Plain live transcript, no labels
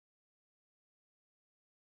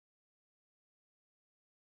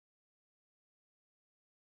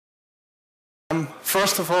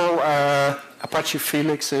First of all, Apache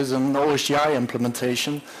Felix is an OSGI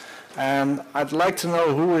implementation, and I'd like to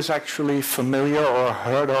know who is actually familiar or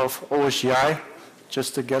heard of OSGI,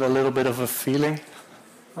 just to get a little bit of a feeling.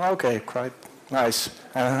 Okay, quite nice.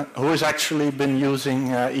 Who has actually been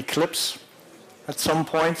using Eclipse at some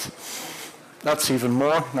point? That's even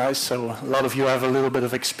more nice. So a lot of you have a little bit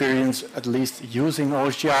of experience, at least using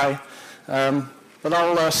OSGI. But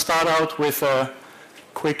I'll start out with a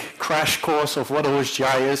quick crash course of what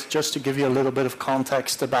OSGI is, just to give you a little bit of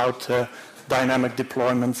context about dynamic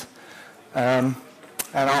deployment. And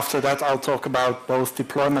after that, I'll talk about both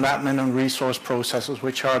deployment admin and resource processors,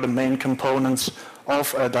 which are the main components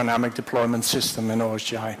of a dynamic deployment system in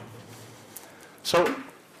OSGI. So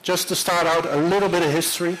just to start out, a little bit of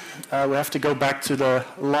history. We have to go back to the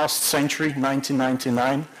last century,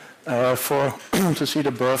 1999, to see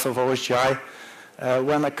the birth of OSGI,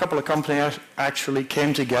 when a couple of companies actually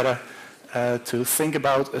came together to think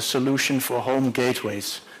about a solution for home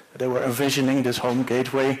gateways. They were envisioning this home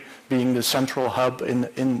gateway being the central hub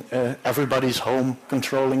in everybody's home,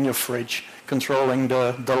 controlling your fridge, controlling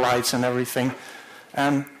the lights and everything.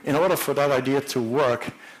 And in order for that idea to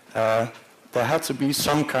work, there had to be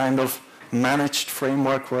some kind of managed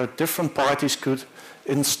framework where different parties could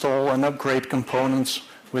install and upgrade components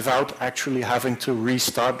without actually having to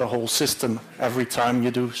restart the whole system every time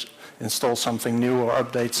you do install something new or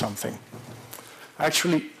update something.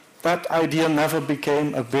 Actually, that idea never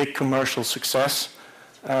became a big commercial success,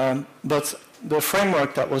 but the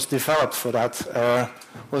framework that was developed for that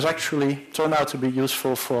was actually turned out to be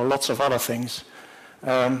useful for lots of other things.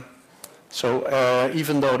 So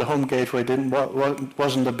even though the home gateway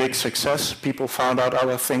wasn't a big success, people found out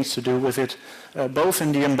other things to do with it, both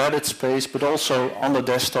in the embedded space, but also on the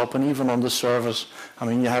desktop and even on the servers. I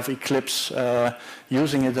mean, you have Eclipse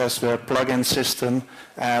using it as the plug-in system,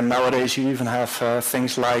 and nowadays you even have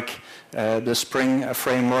things like the Spring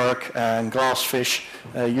framework and Glassfish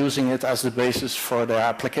using it as the basis for their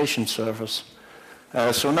application servers.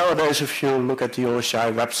 So nowadays, if you look at the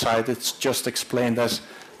OSGI website, it's just explained as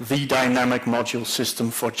the dynamic module system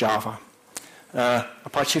for Java.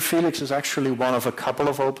 Apache Felix is actually one of a couple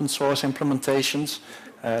of open source implementations.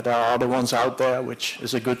 There are other ones out there, which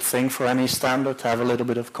is a good thing for any standard to have a little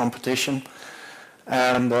bit of competition.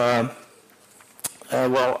 And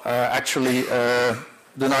actually, the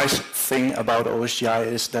nice thing about OSGI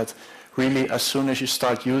is that really, as soon as you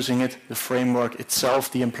start using it, the framework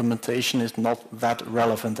itself, the implementation, is not that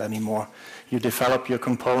relevant anymore. You develop your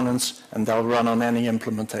components, and they'll run on any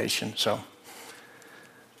implementation. So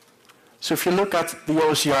if you look at the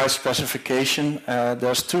OSGI specification,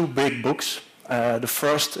 there's two big books. The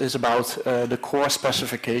first is about the core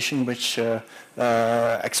specification, which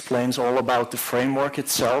explains all about the framework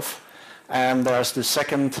itself. And there's the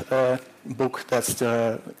second book, that's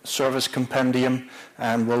the service compendium,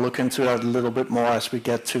 and we'll look into that a little bit more as we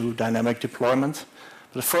get to dynamic deployment.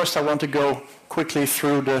 But first I want to go quickly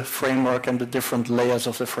through the framework and the different layers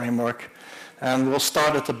of the framework. And we'll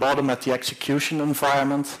start at the bottom at the execution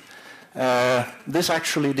environment. This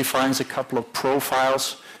actually defines a couple of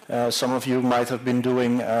profiles. Some of you might have been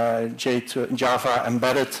doing Java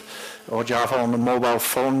embedded or Java on the mobile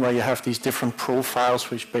phone, where you have these different profiles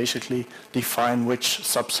which basically define which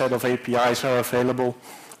subset of APIs are available.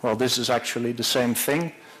 Well, this is actually the same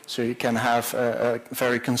thing. So you can have a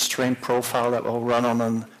very constrained profile that will run on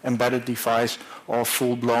an embedded device, or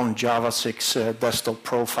full-blown Java 6 desktop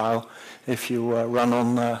profile if you run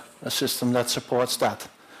on a system that supports that.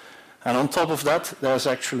 And on top of that, there's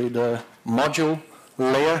actually the module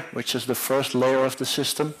layer, which is the first layer of the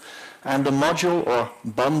system. And the module, or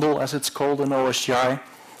bundle as it's called in OSGI,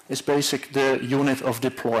 is basically the unit of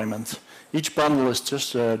deployment. Each bundle is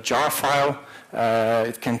just a jar file.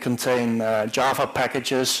 It can contain Java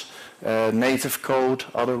packages, native code,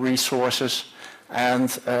 other resources. And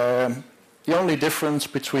the only difference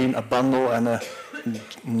between a bundle and a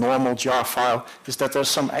normal jar file is that there's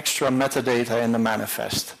some extra metadata in the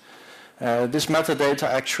manifest. This metadata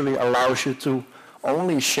actually allows you to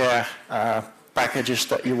only share packages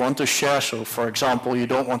that you want to share. So for example, you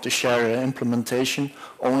don't want to share your implementation,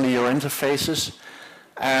 only your interfaces.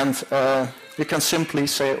 And you can simply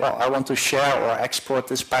say, well, I want to share or export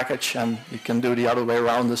this package, and you can do the other way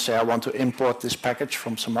around and say, I want to import this package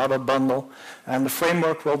from some other bundle. And the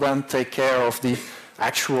framework will then take care of the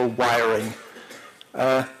actual wiring.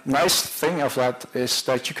 Nice thing of that is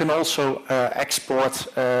that you can also export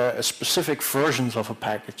specific versions of a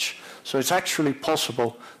package. So it's actually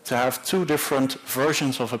possible to have two different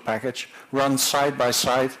versions of a package run side by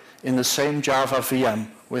side in the same Java VM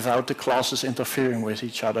without the classes interfering with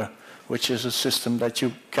each other, which is a system that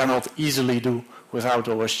you cannot easily do without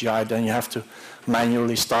OSGI. Then you have to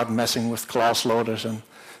manually start messing with class loaders, and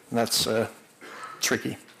that's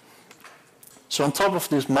tricky. So on top of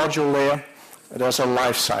this module layer, there's a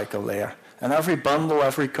life cycle layer. And every bundle,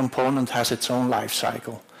 every component has its own life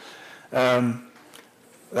cycle.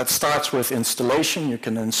 That starts with installation. You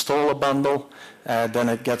can install a bundle, then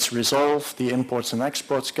it gets resolved, the imports and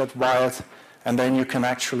exports get wired, and then you can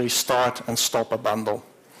actually start and stop a bundle.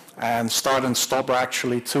 And start and stop are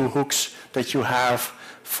actually two hooks that you have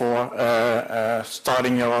for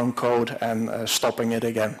starting your own code and stopping it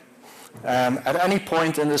again. At any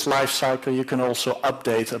point in this life cycle, you can also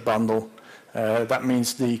update a bundle. That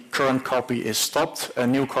means the current copy is stopped, a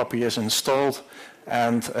new copy is installed,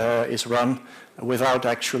 and is run without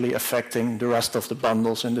actually affecting the rest of the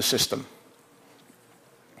bundles in the system.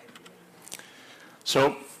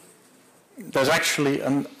 So there's actually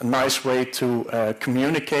a nice way to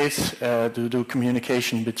communicate, to do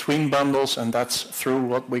communication between bundles, and that's through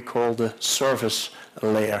what we call the service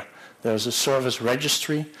layer. There's a service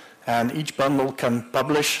registry, and each bundle can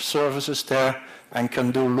publish services there and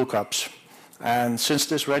can do lookups. And since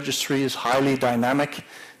this registry is highly dynamic,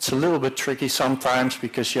 it's a little bit tricky sometimes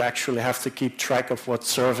because you actually have to keep track of what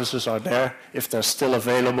services are there. If they're still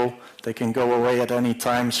available, they can go away at any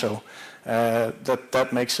time, so that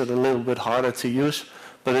makes it a little bit harder to use.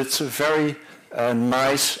 But it's a very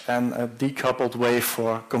nice and decoupled way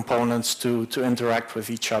for components to interact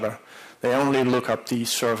with each other. They only look up the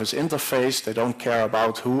service interface. They don't care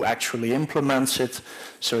about who actually implements it,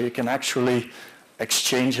 so you can actually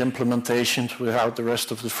exchange implementations without the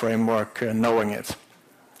rest of the framework knowing it.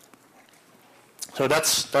 So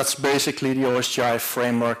that's basically the OSGI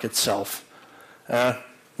framework itself.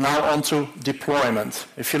 Now on to deployment.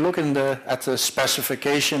 If you look at the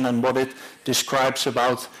specification and what it describes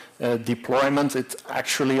about deployment, it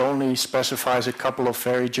actually only specifies a couple of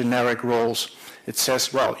very generic roles. It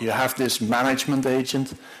says, well, you have this management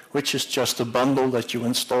agent, which is just a bundle that you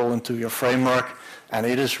install into your framework, and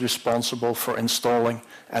it is responsible for installing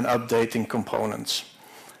and updating components.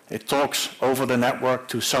 It talks over the network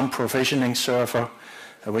to some provisioning server,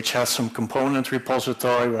 which has some component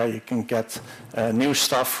repository where you can get new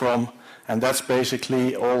stuff from, and that's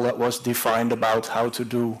basically all that was defined about how to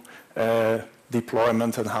do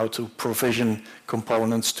deployment and how to provision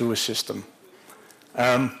components to a system.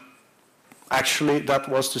 Actually, that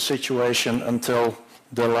was the situation until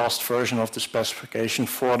the last version of the specification,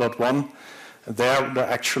 4.1. There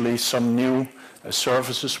actually some new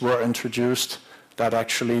services were introduced that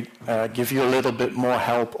actually give you a little bit more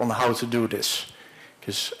help on how to do this.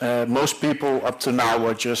 Because most people up to now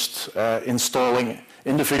were just installing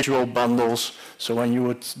individual bundles. So when you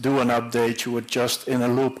would do an update, you would just in a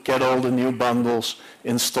loop get all the new bundles,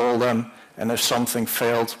 install them, and if something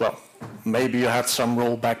failed, well, maybe you had some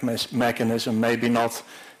rollback mechanism, maybe not.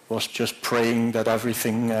 It was just praying that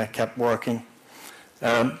everything kept working.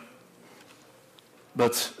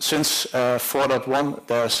 But since 4.1,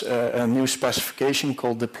 there's a new specification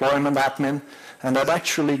called Deployment Admin, and that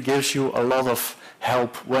actually gives you a lot of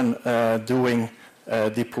help when doing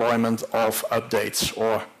deployment of updates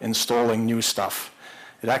or installing new stuff.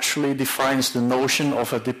 It actually defines the notion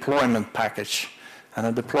of a deployment package. And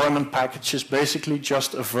a deployment package is basically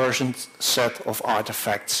just a version set of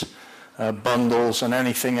artifacts, bundles, and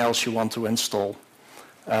anything else you want to install.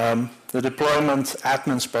 The deployment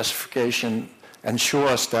admin specification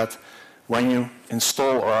ensures that when you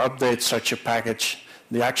install or update such a package,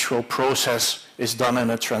 the actual process is done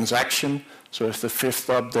in a transaction. So if the fifth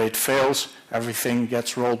update fails, everything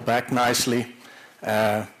gets rolled back nicely.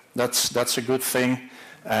 That's a good thing.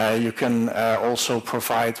 You can also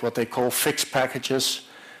provide what they call fix packages,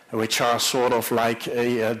 which are sort of like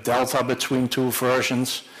a delta between two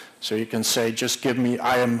versions. So you can say, just give me,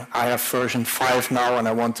 I have version 5 now and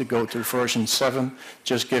I want to go to version 7.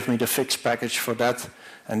 Just give me the fix package for that.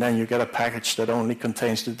 And then you get a package that only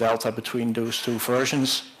contains the delta between those two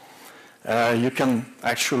versions. You can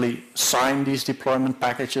actually sign these deployment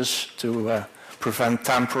packages to prevent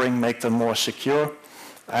tampering, make them more secure.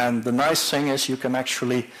 And the nice thing is you can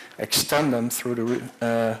actually extend them through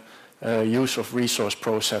the use of resource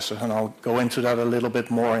processors. And I'll go into that a little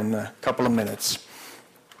bit more in a couple of minutes.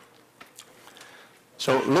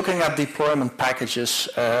 So looking at deployment packages,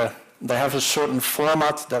 they have a certain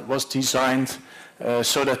format that was designed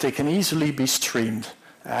so that they can easily be streamed.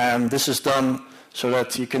 And this is done so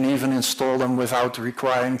that you can even install them without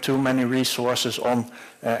requiring too many resources on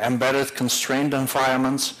embedded constrained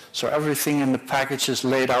environments. So everything in the package is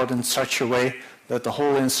laid out in such a way that the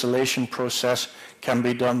whole installation process can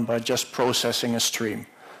be done by just processing a stream.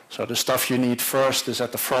 So the stuff you need first is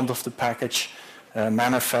at the front of the package,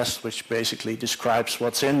 manifest, which basically describes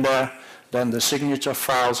what's in there, then the signature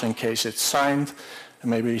files in case it's signed,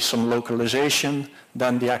 and maybe some localization,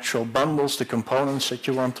 then the actual bundles, the components that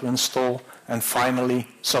you want to install, and finally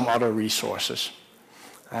some other resources.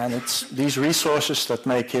 And it's these resources that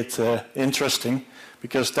make it interesting,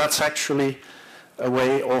 because that's actually a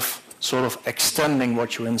way of sort of extending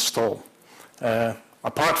what you install.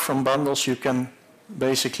 Apart from bundles, you can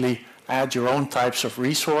basically add your own types of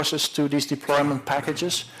resources to these deployment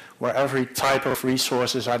packages, where every type of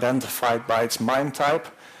resource is identified by its MIME type,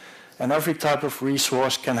 and every type of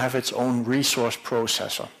resource can have its own resource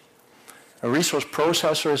processor. A resource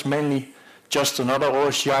processor is mainly just another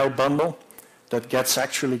OSGI bundle that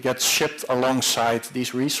actually gets shipped alongside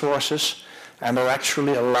these resources, and it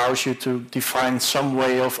actually allows you to define some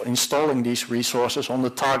way of installing these resources on the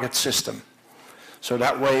target system. So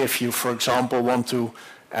that way, if you, for example, want to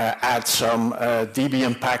add some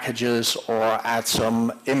Debian packages or add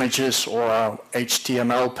some images or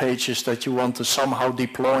HTML pages that you want to somehow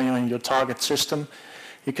deploy on your target system,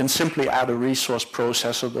 you can simply add a resource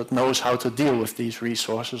processor that knows how to deal with these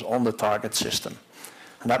resources on the target system.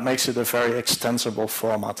 And that makes it a very extensible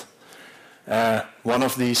format. One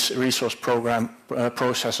of these resource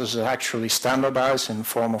processors is actually standardized in the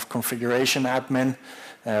form of configuration admin,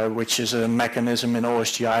 which is a mechanism in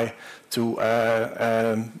OSGI to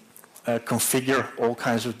configure all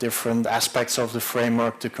kinds of different aspects of the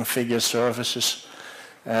framework, to configure services.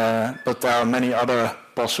 But there are many other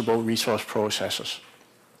possible resource processors.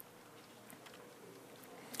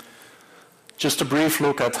 Just a brief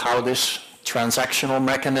look at how this transactional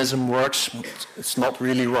mechanism works. It's not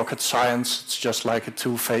really rocket science. It's just like a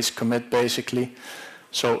two-phase commit, basically.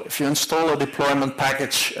 So if you install a deployment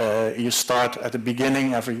package, you start at the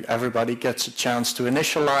beginning. Everybody gets a chance to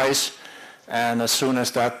initialize. And as soon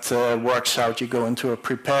as that works out, you go into a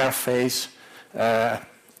prepare phase.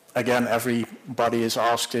 Again, everybody is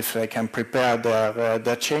asked if they can prepare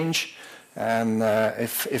their change. And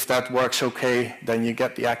if that works okay, then you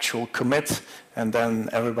get the actual commit, and then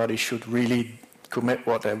everybody should really commit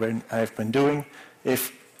what they've been doing.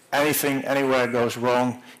 If anything anywhere goes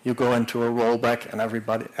wrong, you go into a rollback, and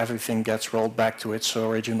everything gets rolled back to its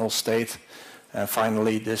original state. And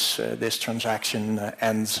finally, this transaction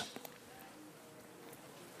ends.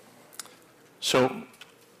 So,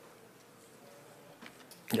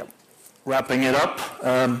 yeah, wrapping it up.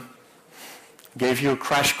 Gave you a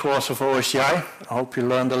crash course of OSGI. I hope you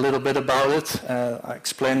learned a little bit about it. I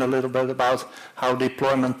explained a little bit about how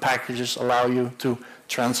deployment packages allow you to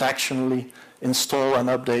transactionally install and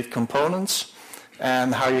update components,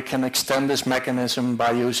 and how you can extend this mechanism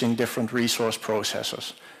by using different resource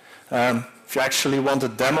processors. If you actually want a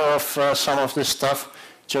demo of some of this stuff,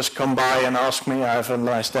 just come by and ask me. I have a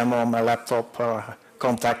nice demo on my laptop, or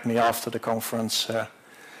contact me after the conference.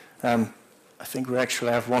 I think we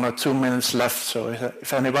actually have 1 or 2 minutes left, so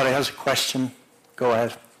if anybody has a question, go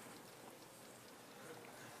ahead.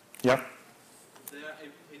 Yeah? Is there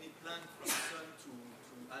any plan from Sun to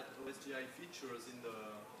add OSGI features in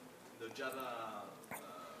the Java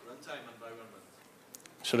runtime environment?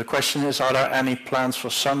 So the question is, are there any plans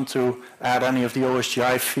for Sun to add any of the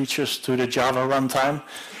OSGI features to the Java runtime?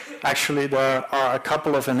 Actually, there are a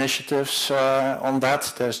couple of initiatives on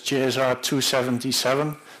that. There's JSR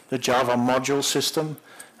 277, the Java module system,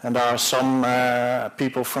 and there are some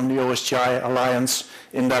people from the OSGI Alliance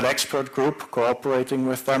in that expert group cooperating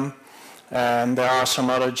with them. And there are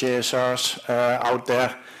some other JSRs out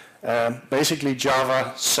there. Basically,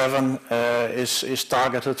 Java 7 is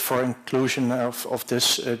targeted for inclusion of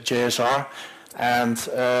this JSR, and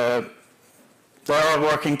they are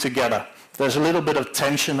working together. There's a little bit of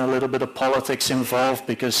tension, a little bit of politics involved,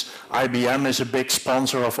 because IBM is a big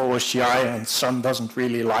sponsor of OSGI, and Sun doesn't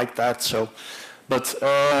really like that. So, but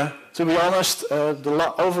to be honest,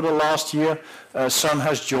 over the last year, Sun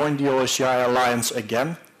has joined the OSGI Alliance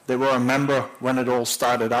again. They were a member when it all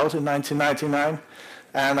started out in 1999,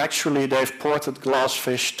 and actually they've ported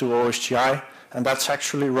Glassfish to OSGI, and that's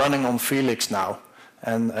actually running on Felix now.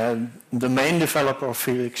 And the main developer of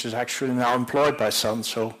Felix is actually now employed by Sun.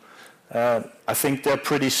 So. I think they're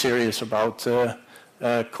pretty serious about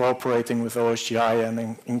cooperating with OSGI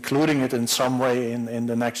and including it in some way in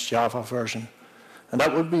the next Java version. And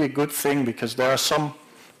that would be a good thing, because there are some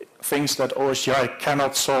things that OSGI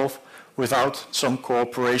cannot solve without some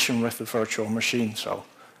cooperation with the virtual machine. So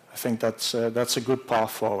I think that's a good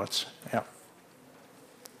path forwards. Yeah.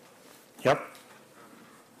 Yep.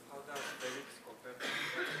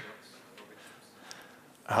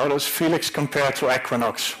 How does Felix compare to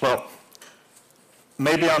Equinox? Well,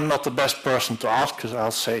 maybe I'm not the best person to ask, because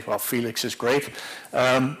I'll say, well, Felix is great.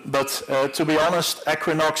 But to be honest,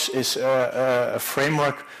 Equinox is a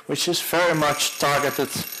framework which is very much targeted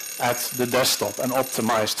at the desktop and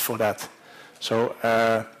optimized for that. So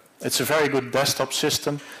it's a very good desktop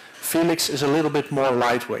system. Felix is a little bit more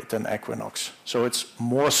lightweight than Equinox, so it's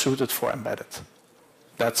more suited for embedded.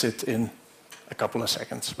 That's it in a couple of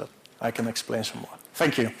seconds, but I can explain some more.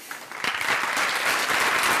 Thank you.